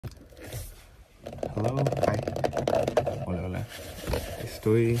hello, hi, hola, hola.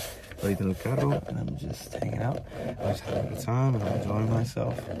 Estoy ahorita en el carro and I'm just hanging out. I was having a good time and I'm enjoying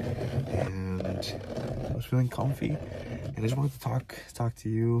myself, and I was feeling comfy. And I just wanted to talk to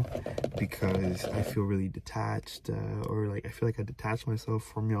you because I feel really detached, or like I feel like I detached myself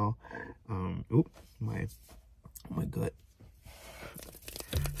from y'all. Oop, my gut.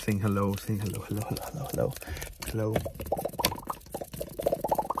 Saying hello, hello.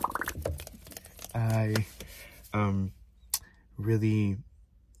 I really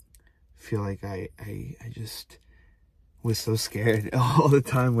feel like I just was so scared all the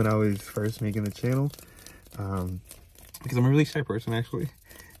time when I was first making the channel, because I'm a really shy person actually,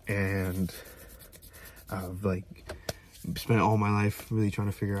 and I've like spent all my life really trying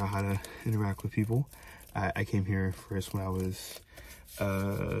to figure out how to interact with people. I came here first when I was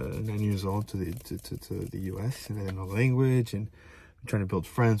 9 years old to the US, and I didn't know the language, and trying to build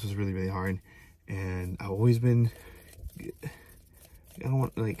friends was really hard. And I've always been, I don't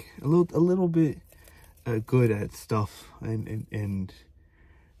want, like a little bit good at stuff, and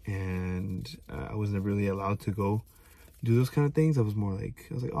I was never really allowed to go do those kind of things. I was like,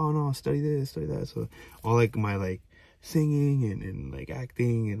 oh no, I'll study this, study that. So all like my like singing and like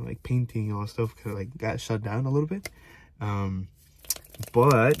acting and like painting and all that stuff kind of like got shut down a little bit. But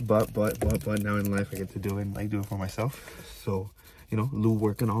now in life I get to do it and like do it for myself. So, you know, Lou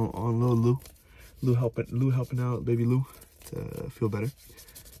working on little Lou helping out baby Lou to feel better,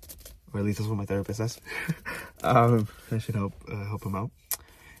 or at least that's what my therapist says. I should help him out,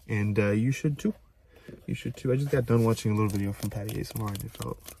 and you should too. I just got done watching a little video from Patty ASMR and it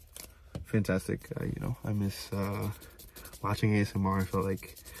felt fantastic. You know, I miss watching ASMR. I felt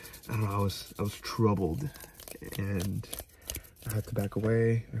like, I don't know, I was troubled and I had to back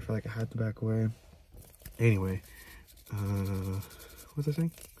away. I felt like I had to back away. Anyway, what was I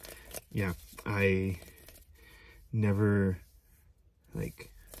saying? Yeah, I never, like,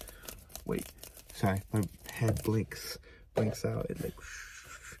 wait, sorry, my head blinks out. It like,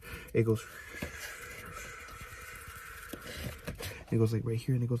 it goes like right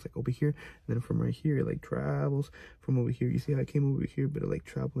here, and it goes like over here, and then from right here it like travels from over here. You see how I came over here, but it like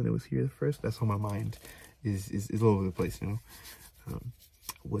traveled and it was here first. That's how my mind is all over the place, you know. I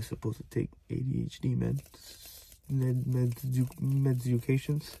was supposed to take ADHD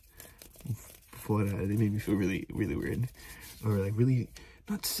medications before that. They made me feel really weird, or like really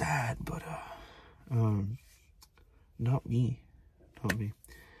not sad, but not me.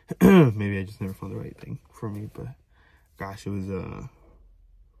 Maybe I just never found the right thing for me, but gosh, it was a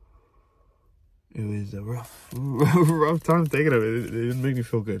rough time taking it. It didn't make me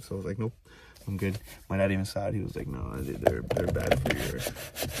feel good, so I was like, nope, I'm good. My dad even saw it. He was like, no, they're bad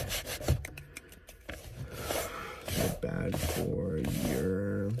for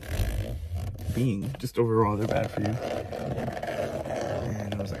your being. Just overall, they're bad for you.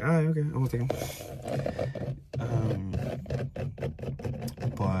 And I was like, alright, okay, I won't take them.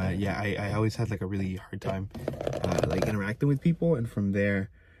 But yeah, I always had like a really hard time like interacting with people, and from there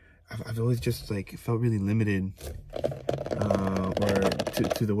I've always just like felt really limited, or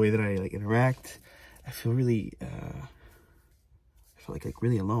to the way that I like interact. I feel really I felt like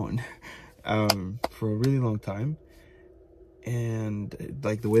really alone for a really long time. And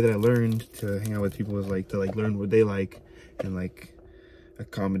like the way that I learned to hang out with people was like to like learn what they like and like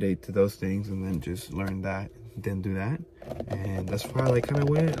accommodate to those things, and then just learn that, then do that. And that's why I like kind of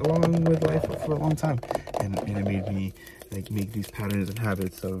went along with life for a long time, and it made me like make these patterns and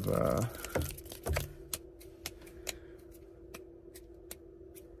habits of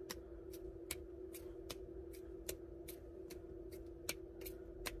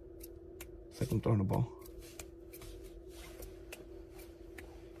it's like I'm throwing a ball.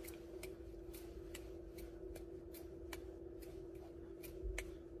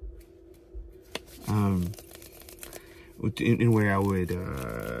 In where I would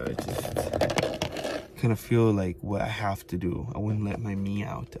just kind of feel like what I have to do. I wouldn't let my me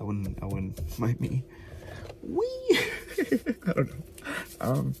out. I wouldn't my me. Wee. I don't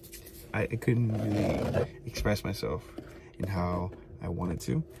know. I couldn't really express myself in how I wanted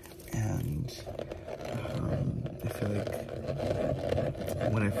to, and I feel like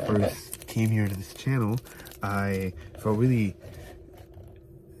when I first came here to this channel, I felt really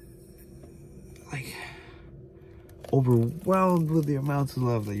like overwhelmed with the amounts of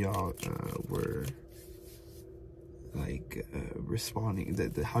love that y'all were like responding,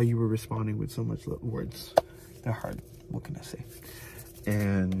 how you were responding with so much words. They're hard, what can I say?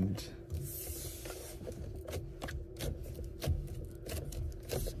 And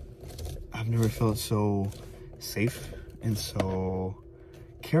I've never felt so safe and so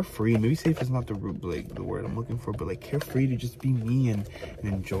carefree. Maybe safe is not the word I'm looking for, but like carefree to just be me and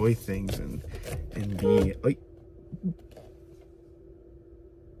enjoy things and be like,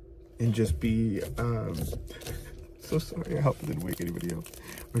 and just be so sorry, I hope it didn't wake anybody up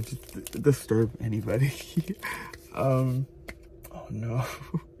or just disturb anybody. Oh no,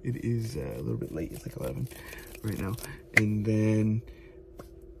 it is a little bit late. It's like 11 right now. And then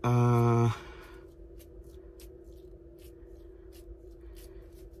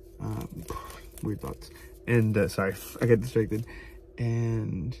weird thoughts. And sorry, I got distracted.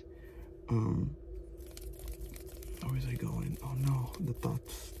 And where was I going? Oh no, the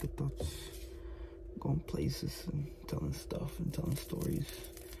thoughts going places and telling stuff and telling stories.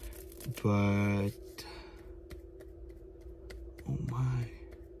 But oh my,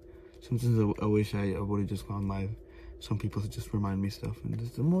 sometimes I wish I would have just gone live. Some people just remind me stuff, and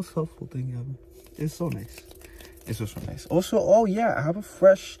it's the most helpful thing ever. It's so nice. It's so nice. Also, oh yeah, I have a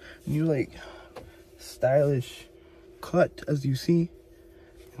fresh new like stylish cut, as you see.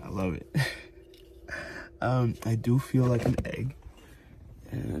 I love it. I do feel like an egg,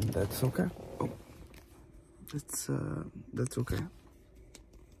 and that's okay. Oh, that's okay.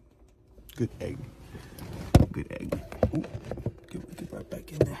 Good egg. Good egg. Ooh, get right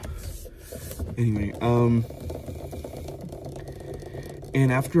back in there. Anyway,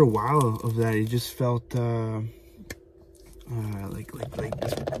 and after a while of that, it just felt like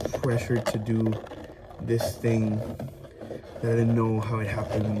this pressure to do this thing that I didn't know how it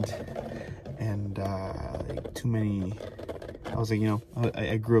happened, and like too many. I was like, you know,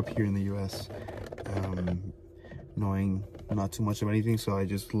 I grew up here in the U.S. Knowing not too much of anything, so I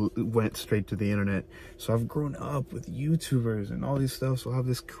just went straight to the internet. So I've grown up with YouTubers and all this stuff, so I had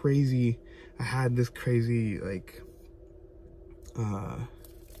this crazy like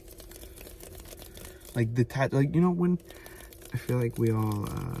you know, when I feel like we all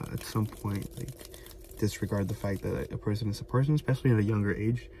at some point like disregard the fact that a person is a person, especially at a younger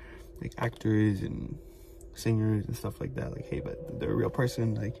age, like actors and singers and stuff like that. Like, hey, but they're a real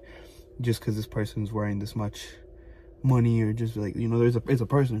person. Like, just because this person's wearing this much money, or just like, you know, it's a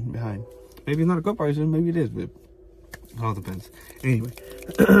person behind. Maybe it's not a good person, maybe it is, but it all depends. Anyway,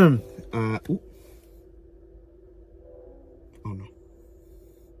 ooh. Oh no.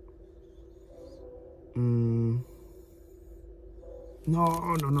 No.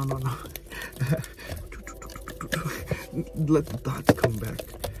 Let the thoughts come back.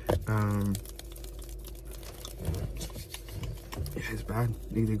 Yeah, it's bad.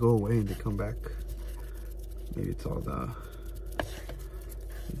 They go away and they come back. Maybe it's all the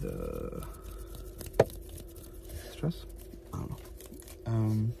stress. I don't know.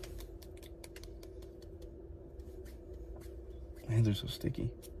 My hands are so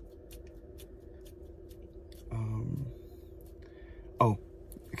sticky. Oh,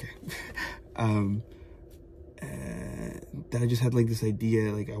 okay. That I just had like this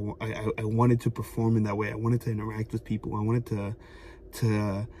idea, like I wanted to perform in that way. I wanted to interact with people. I wanted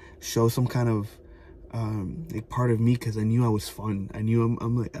to show some kind of like part of me, because I knew I was fun. I knew I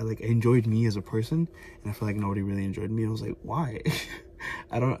enjoyed me as a person, and I feel like nobody really enjoyed me. I was like, why?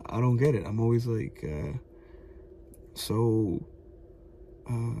 I don't get it. I'm always like so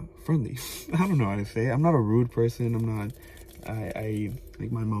friendly. I don't know how to say it. I'm not a rude person. I'm not. I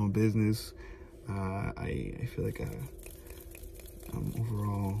like mind my own business. I feel like I'm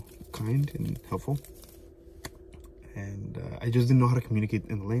overall kind and helpful, and I just didn't know how to communicate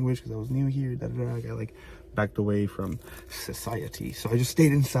in the language because I was new here. I got like backed away from society, so I just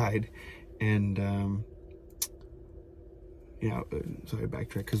stayed inside. And yeah, sorry,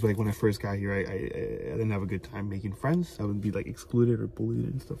 backtrack, because like when I first got here, I didn't have a good time making friends. I would be like excluded or bullied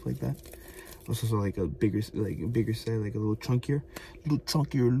and stuff like that. Also, so like a bigger set, like a little chunkier,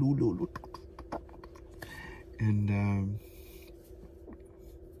 little. And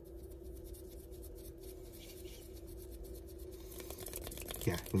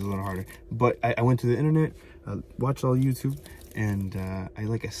yeah, it was a little harder. But I went to the internet, watched all YouTube, and I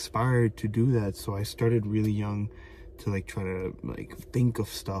like aspired to do that. So I started really young to like try to like think of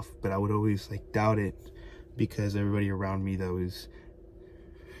stuff, but I would always like doubt it, because everybody around me that was,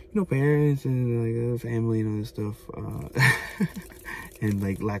 you know, parents and like family and all this stuff, and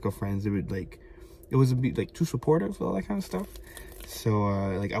like lack of friends, it was a bit like too supportive for all that kind of stuff. So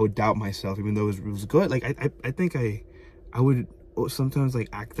like I would doubt myself, even though it was good. Like I think I would sometimes like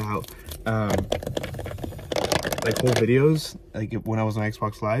act out like whole videos, like when I was on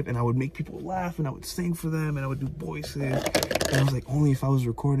Xbox Live, and I would make people laugh, and I would sing for them, and I would do voices, and I was like, only if I was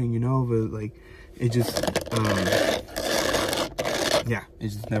recording, you know. But like it just yeah, it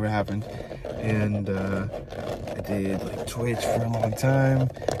just never happened. And I did like Twitch for a long time,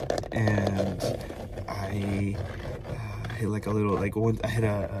 and I hit like a little, like I hit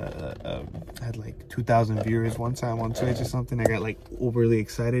I had like 2,000 viewers one time on Twitch or something. I got like overly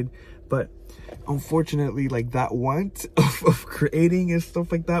excited, but unfortunately, like that want of creating and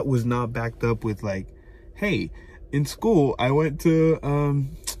stuff like that was not backed up with like, hey, in school I went to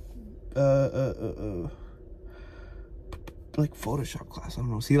like Photoshop class. I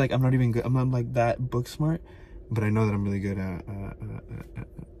don't know. See, like I'm not even good. I'm not like that book smart, but I know that I'm really good at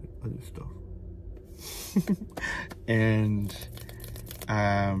other stuff. And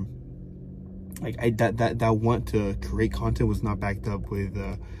like that want to create content was not backed up with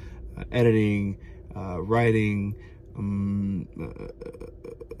editing, writing,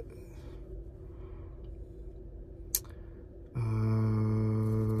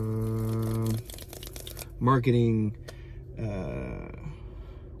 marketing,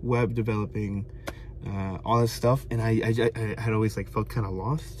 web developing, all that stuff. And I had always like felt kind of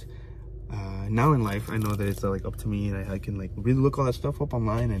lost. Now in life, I know that it's like up to me, and I can like really look all that stuff up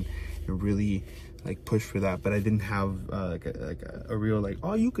online and really like push for that. But I didn't have like a real like,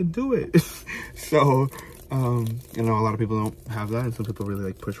 oh, you can do it. So you know, a lot of people don't have that, and some people really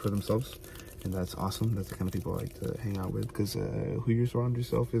like push for themselves, and that's awesome. That's the kind of people I like to hang out with, because who you surround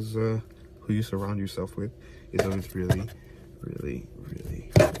yourself is who you surround yourself with is always really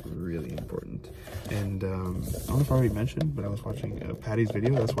important. And I don't know if I already mentioned, but I was watching Patty's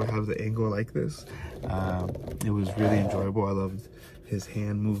video. That's why I have the angle like this. It was really enjoyable. I loved his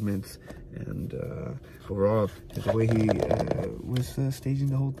hand movements, and overall the way he was staging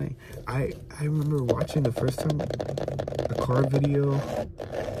the whole thing. I remember watching the first time a car video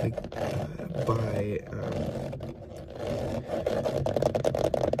like by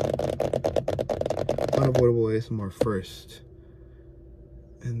Unavoidable ASMR first,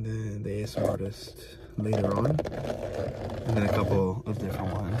 and then the ASMR artist later on, and then a couple of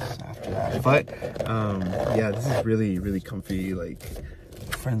different ones after that. But yeah, this is really comfy, like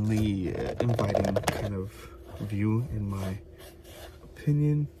friendly, inviting kind of view in my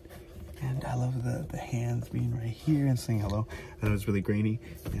opinion. And I love the hands being right here and saying hello. I know it's really grainy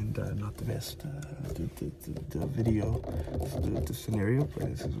and not the best the video, the scenario,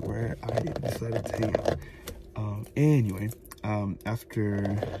 but this is where I decided to hang out. Anyway,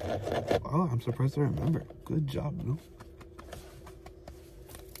 after, oh, I'm surprised I remember. Good job, Lou.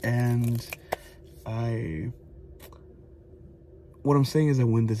 And what I'm saying is that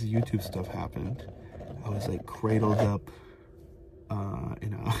when this YouTube stuff happened, I was like cradled up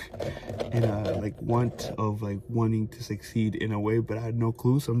in a like want of like wanting to succeed in a way, but I had no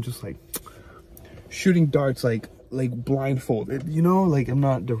clue. So I'm just like shooting darts like blindfolded, you know, like I'm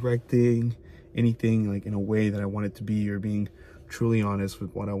not directing anything like in a way that I want it to be, or being truly honest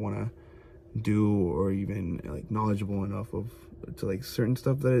with what I want to do, or even like knowledgeable enough to like certain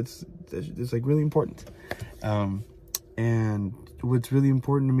stuff that it's like really important. And what's really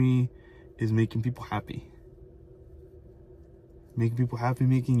important to me is making people happy. Making people happy,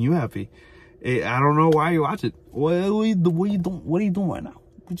 making you happy. I don't know why you watch it. What are you doing right now?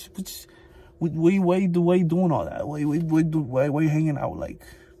 Why you doing all that? Why are you hanging out? Like,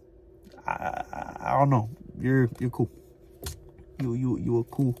 I don't know. You're cool. You a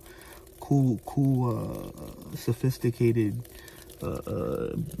cool, sophisticated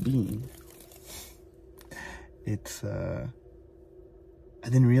being. It's I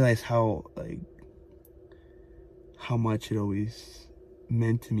didn't realize how much it always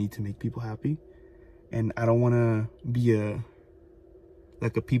meant to me to make people happy. And I don't want to be a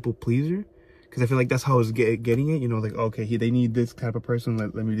people pleaser, because I feel like that's how I was getting it, you know, like, okay, they need this type of person,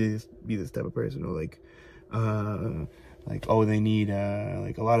 let me be this type of person, or like oh, they need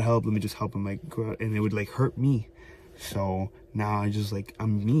like a lot of help, let me just help them, like, go out, and it would like hurt me. So now I just like,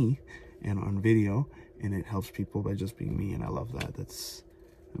 I'm me and on video, and it helps people by just being me, and I love that. That's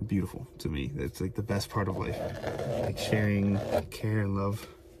beautiful to me. It's like the best part of life, like sharing care and love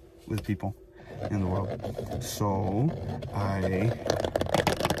with people in the world. So I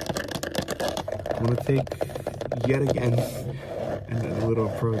want to take yet again a little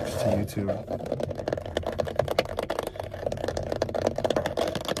approach to YouTube.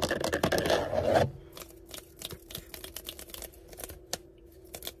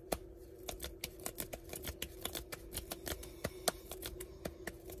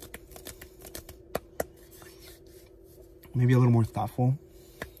 Maybe a little more thoughtful,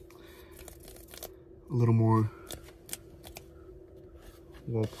 a little more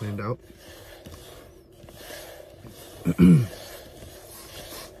well planned out.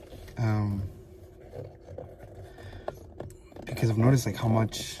 Because I've noticed like how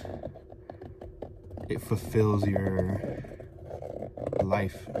much it fulfills your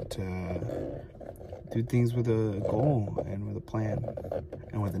life to do things with a goal and with a plan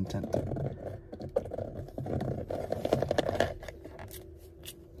and with intent.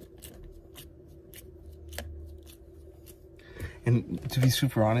 And to be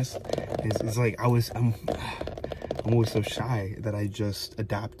super honest, it's like I'm always so shy that I just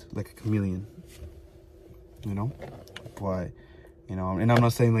adapt like a chameleon, you know. But you know, and I'm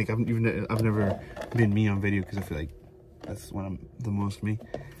not saying like I've never been me on video, because I feel like that's when I'm the most me.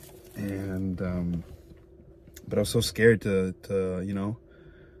 And but I was so scared to you know,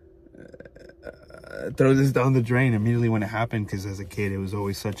 throw this down the drain immediately when it happened, because as a kid it was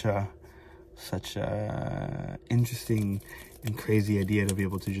always such a interesting and crazy idea to be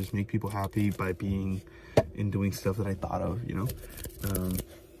able to just make people happy by being and doing stuff that I thought of, you know.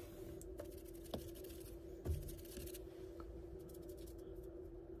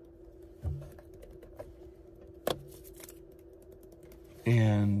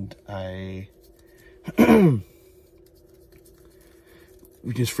 And I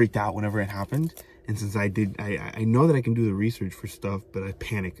we just freaked out whenever it happened. And since I know that I can do the research for stuff, but I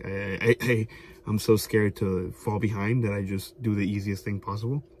panic. I'm so scared to fall behind that I just do the easiest thing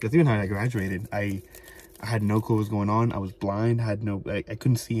possible. That's even how I graduated. I had no clue what was going on. I was blind. I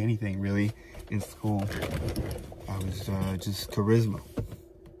couldn't see anything really in school. I was just charisma.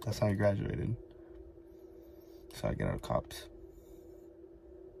 That's how I graduated. So I get out of cops.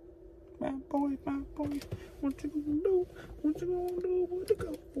 My boy, what you gonna do? What you gonna do? What to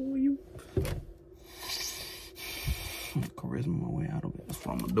go for you? Charisma my way out of it. That's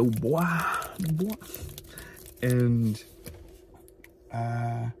what I'm gonna do, boy. And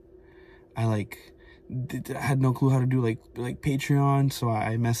I had no clue how to do like Patreon, so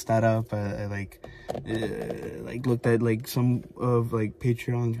I messed that up. I looked at like some of like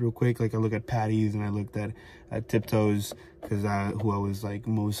Patreons real quick. Like I looked at Patty's and I looked at Tiptoes, because who I was like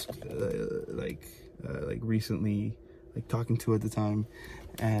most recently like talking to at the time.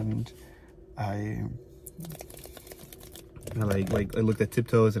 And I looked at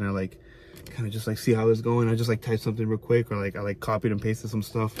Tiptoes and I like kind of just like see how it's going. I just like typed something real quick, or like I like copied and pasted some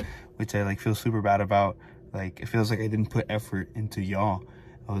stuff, which I like feel super bad about. Like it feels like I didn't put effort into y'all.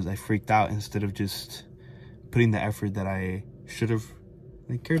 I freaked out instead of just putting the effort that I should have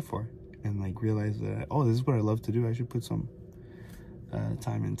like cared for, and like realized that, oh, this is what I love to do. I should put some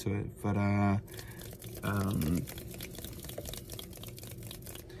time into it. But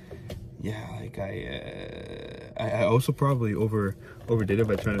yeah, like I also probably overdid it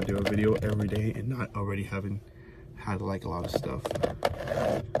by trying to do a video every day and not already having had like a lot of stuff,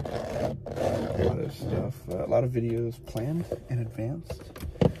 a lot of videos planned in advance.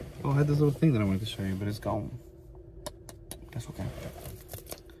 Oh, I had this little thing that I wanted to show you, but it's gone. That's okay.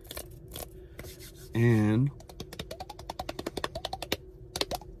 And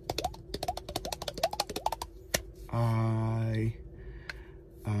I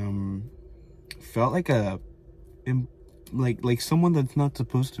felt like like someone that's not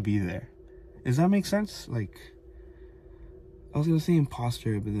supposed to be there. Does that make sense? Like, I was gonna say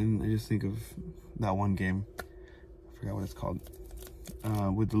imposter, but then I just think of that one game. I forgot what it's called.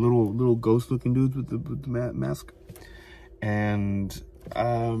 With the little ghost looking dudes with the mask. And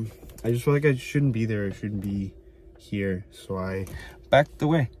I just felt like I shouldn't be there. I shouldn't be here. So I backed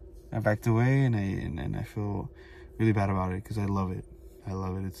away. And I feel really bad about it, because I love it. I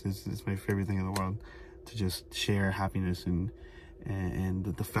love it. It's my favorite thing in the world, to just share happiness and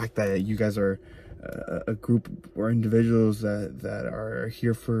the fact that you guys are a group or individuals that are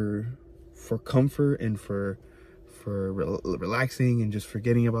here for comfort and for relaxing and just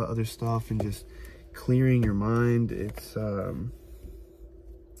forgetting about other stuff and just clearing your mind. It's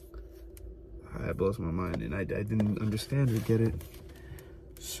it blows my mind, and I didn't understand or get it.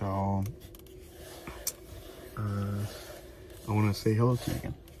 So I want to say hello to you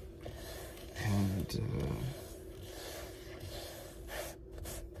again. And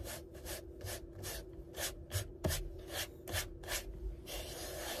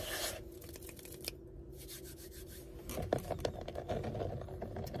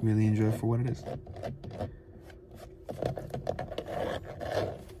really enjoy it for what it is.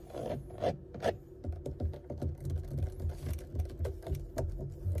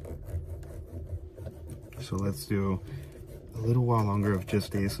 So let's do a little while longer of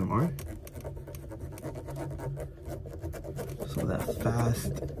just ASMR. So that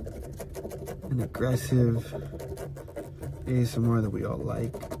fast and aggressive ASMR that we all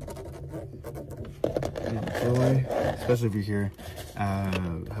like and enjoy, especially if you're here,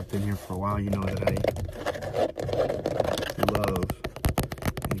 have been here for a while. You know that I love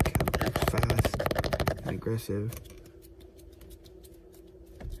any kind of fast aggressive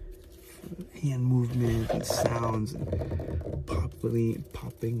hand movement and sounds and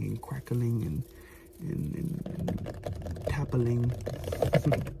popping and crackling and tapping.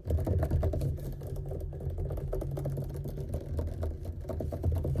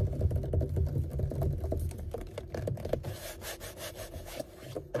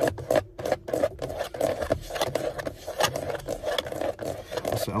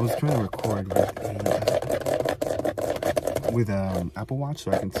 So I was trying to record with Apple Watch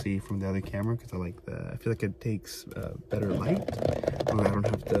so I can see from the other camera, because I feel like it takes better light, and I don't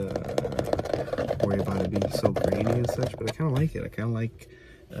have to worry about it being so grainy and such. But I kind of like it. I kind of like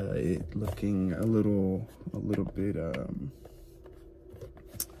it looking a little bit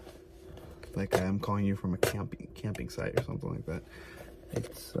like I'm calling you from a camping site or something like that.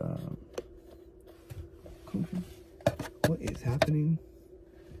 It's what is happening?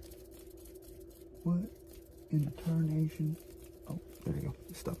 What in the tarnation? Oh, there we go.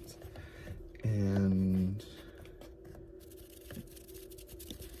 It stops. And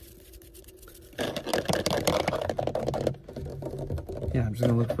yeah, I'm just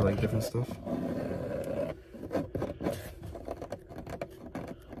gonna look for like different stuff.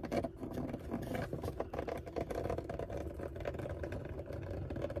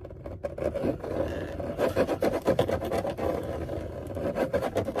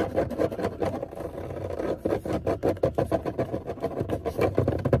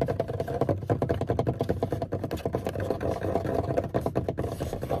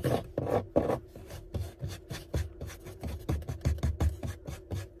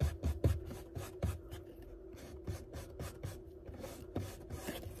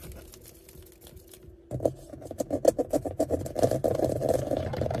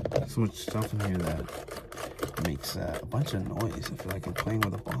 So much stuff in here that makes a bunch of noise. I feel like I'm playing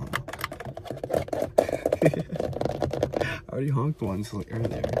with a bomb. I already honked once like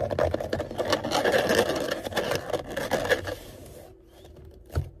earlier.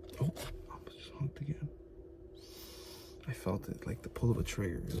 Oh, I just honked again. I felt it, like the pull of a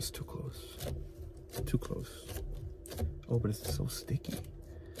trigger. It was too close. Too close. Oh, but it's so sticky.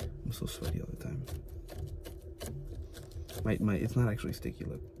 I'm so sweaty all the time. It's not actually sticky,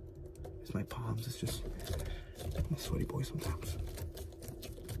 look. It's my palms. It's just, I'm a sweaty boy sometimes.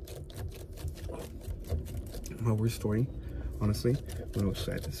 My worst story, honestly, when I was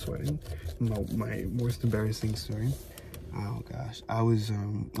sweating, my worst embarrassing story. Oh gosh, I was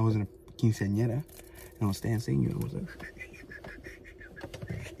in a quinceañera and I was dancing. I was like,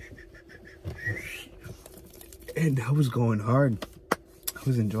 and I was going hard. I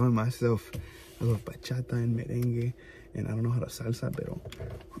was enjoying myself. I love bachata and merengue, and I don't know how to salsa, pero.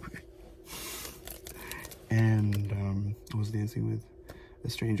 And I was dancing with a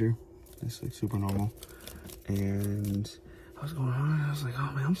stranger. It's like super normal. And I was going on. I was like,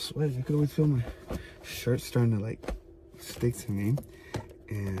 oh man, I'm sweating. I could always feel my shirt starting to like stick to me.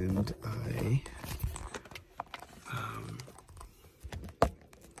 And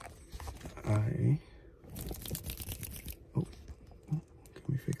oh, can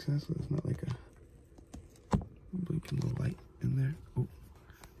we fix that so there's not like a blinking little light in there?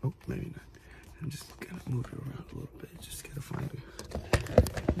 Oh, maybe not. I'm just gonna move it around a little bit. Just gotta find a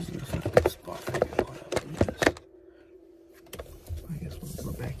good spot. I guess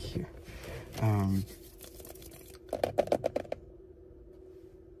we'll go back here.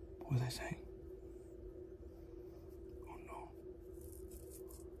 What was I saying? Oh no.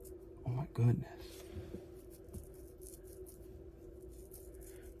 Oh my goodness.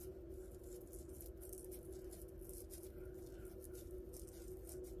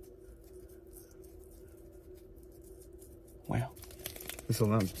 Wow, it's so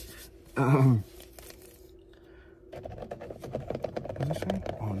loud. What was I saying?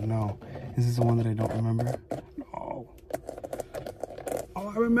 Oh no, is this the one that I don't remember? Oh,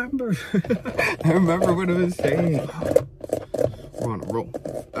 I remember. I remember what I was saying. We're on a roll.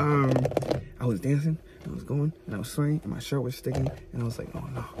 I was dancing, I was going, and I was swinging, and my shirt was sticking, and I was like, oh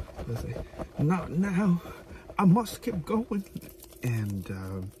no. I was like, not now. I must keep going. And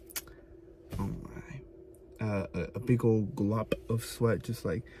oh my. A big old glop of sweat just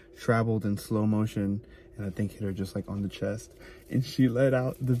like traveled in slow motion, and I think hit her just like on the chest, and she let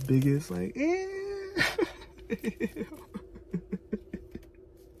out the biggest like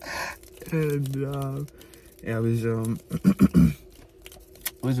and yeah, it was it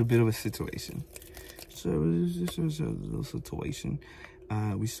was a bit of a situation. So it was just a little situation.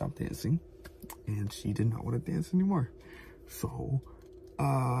 We stopped dancing, and she did not want to dance anymore. So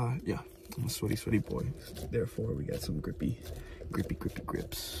yeah, I'm a sweaty boy. Therefore, we got some grippy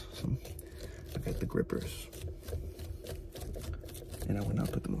grips. Some Look at the grippers. And I will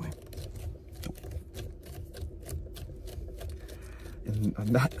not put them away. Nope. And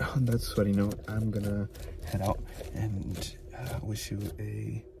on that sweaty note, I'm gonna head out and wish you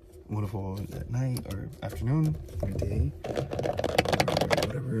a wonderful night or afternoon or day or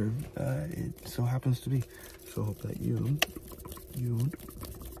whatever it so happens to be. So hope that you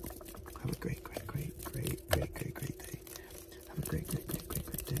have a great